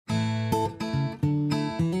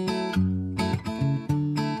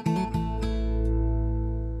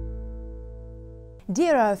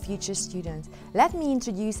Dear our future students, let me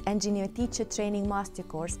introduce Engineer Teacher Training Master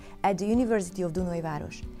Course at the University of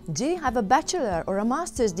Dunaújváros. Do you have a bachelor or a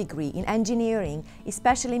master's degree in engineering,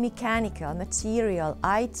 especially mechanical, material,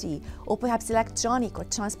 IT, or perhaps electronic or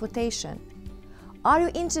transportation? Are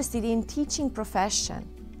you interested in teaching profession?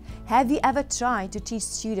 Have you ever tried to teach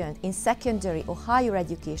students in secondary or higher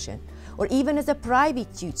education, or even as a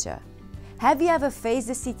private tutor? Have you ever faced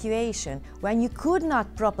a situation when you could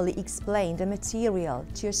not properly explain the material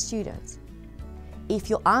to your students? If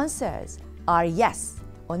your answers are yes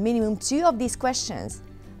on minimum 2 of these questions,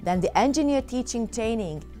 then the engineer teaching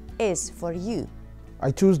training is for you. I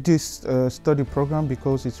choose this study program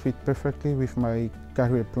because it fits perfectly with my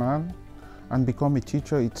career plan, and become a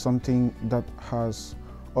teacher is something that has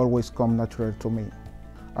always come natural to me.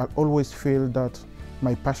 I always feel that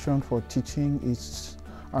my passion for teaching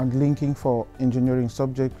and linking for engineering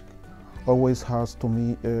subject always has to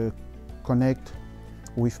me connect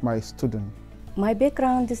with my student. My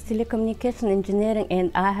background is telecommunication engineering, and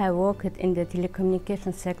I have worked in the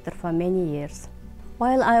telecommunication sector for many years.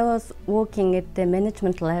 While I was working at the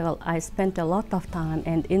management level, I spent a lot of time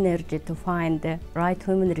and energy to find the right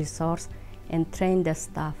human resource and train the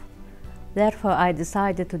staff. Therefore, I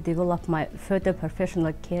decided to develop my further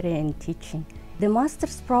professional career in teaching. The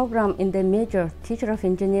master's program in the major Teacher of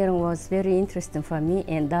Engineering was very interesting for me,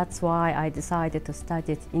 and that's why I decided to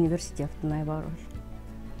study at University of Dunaújváros.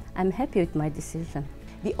 I'm happy with my decision.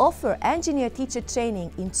 We offer engineer teacher training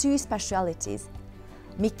in 2 specialties: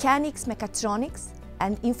 mechanics, mechatronics,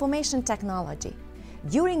 and information technology.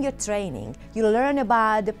 During your training, you'll learn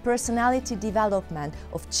about the personality development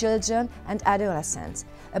of children and adolescents,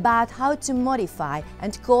 about how to modify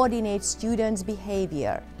and coordinate students'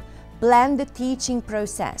 behavior, plan the teaching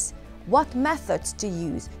process, what methods to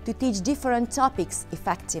use to teach different topics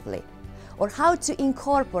effectively, or how to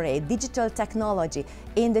incorporate digital technology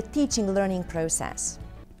in the teaching-learning process.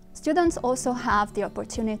 Students also have the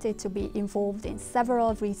opportunity to be involved in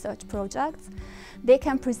several research projects. They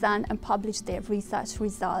can present and publish their research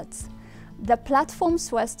results. The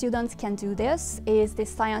platforms where students can do this is the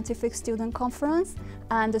Scientific Student Conference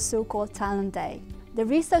and the so-called Talent Day. The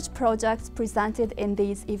research projects presented in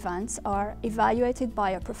these events are evaluated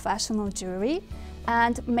by a professional jury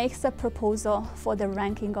and makes a proposal for the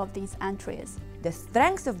ranking of these entries. The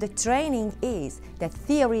strength of the training is that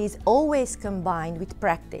theory is always combined with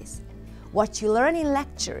practice. What you learn in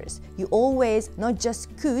lectures, you always not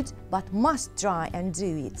just could, but must try and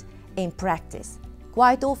do it in practice,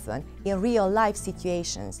 quite often in real-life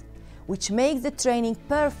situations, which makes the training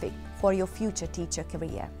perfect for your future teacher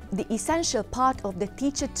career. The essential part of the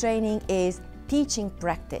teacher training is teaching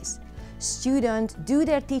practice. Students do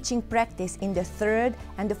their teaching practice in the 3rd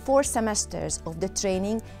and the 4th semesters of the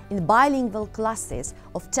training in bilingual classes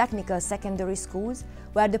of technical secondary schools,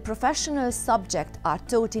 where the professional subjects are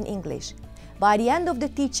taught in English. By the end of the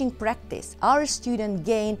teaching practice, our students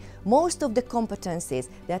gain most of the competencies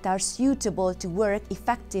that are suitable to work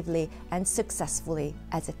effectively and successfully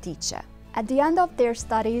as a teacher. At the end of their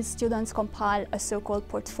studies, students compile a so-called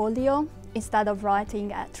portfolio instead of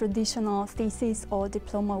writing a traditional thesis or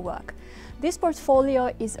diploma work. This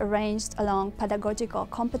portfolio is arranged along pedagogical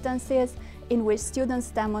competencies in which students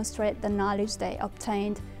demonstrate the knowledge they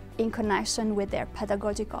obtained in connection with their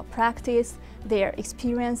pedagogical practice, their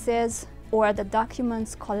experiences, or the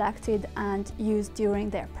documents collected and used during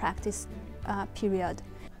their practice period.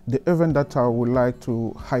 The event that I would like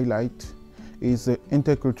to highlight is the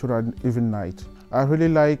Intercultural Event Night. I really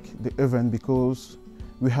like the event because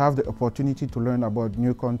we have the opportunity to learn about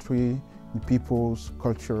new country, people's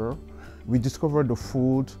culture. We discover the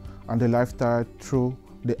food and the lifestyle through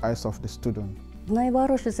the eyes of the student.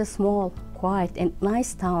 Dunaújváros is a small, quiet and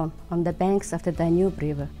nice town on the banks of the Danube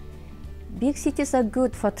River. Big cities are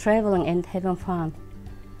good for traveling and having fun.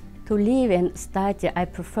 To live and study, I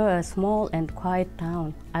prefer a small and quiet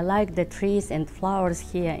town. I like the trees and flowers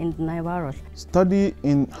here in Dunaújváros. Study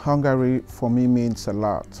in Hungary for me means a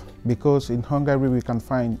lot, because in Hungary we can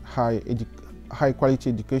find high quality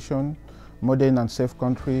education, modern and safe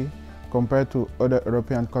country, compared to other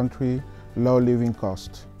European countries, low living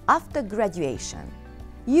costs. After graduation,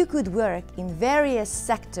 you could work in various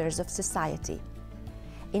sectors of society.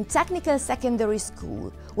 In technical secondary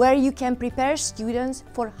school, where you can prepare students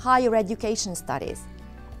for higher education studies.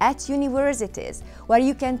 At universities, where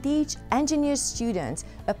you can teach engineer students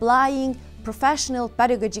applying professional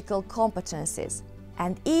pedagogical competencies.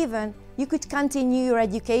 And even you could continue your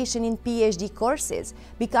education in PhD courses,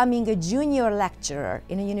 becoming a junior lecturer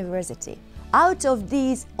in a university. Out of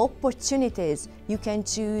these opportunities, you can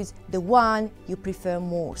choose the one you prefer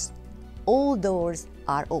most. All doors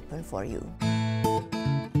are open for you.